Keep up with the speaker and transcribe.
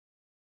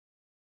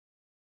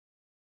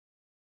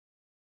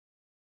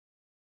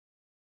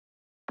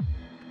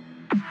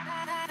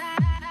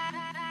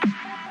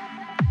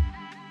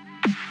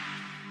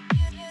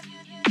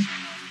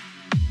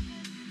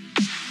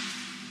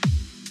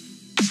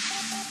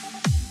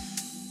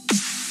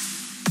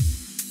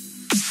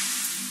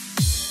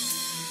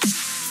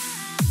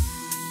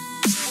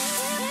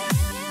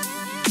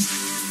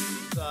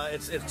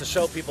it's to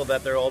show people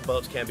that their old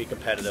boats can be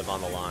competitive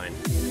on the line.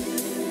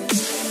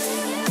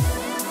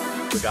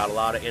 We got a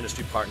lot of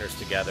industry partners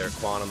together.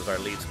 Quantum is our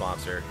lead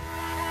sponsor.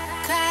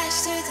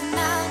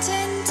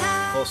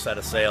 Full set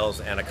of sales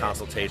and a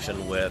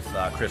consultation with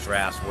Chris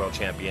Rass, world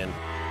champion.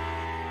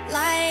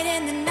 Light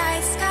in the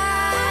night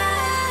sky.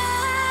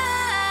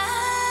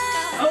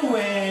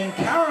 Owen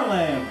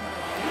Carolyn.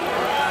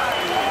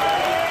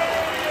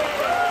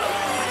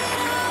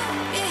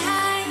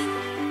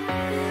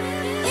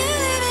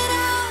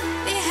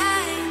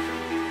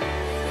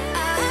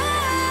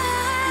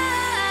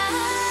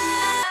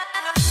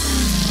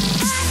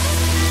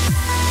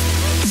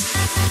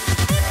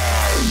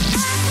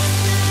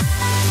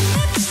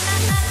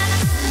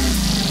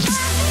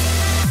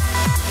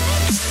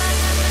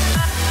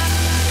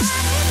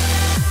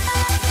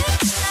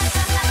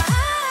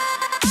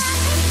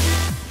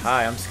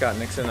 Hi, I'm Scott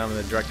Nixon. I'm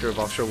the Director of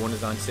Offshore Wind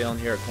Design Sailing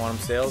here at Quantum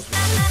Sales.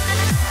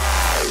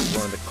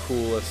 One of the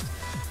coolest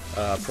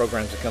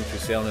programs to come through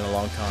sailing in a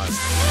long time.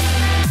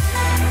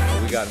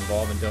 We got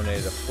involved and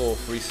donated a full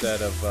free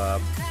set of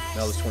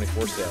Melges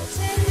 24 sails.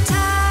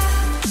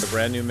 A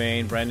brand new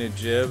main, brand new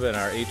jib, and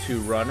our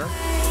A2 runner.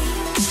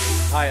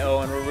 Hi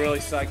Owen, we're really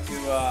psyched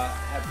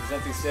to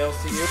present these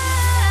sails to you.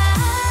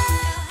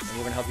 And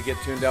we're going to help you get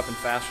tuned up and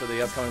fast for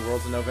the upcoming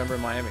Worlds in November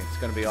in Miami. It's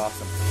going to be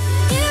awesome.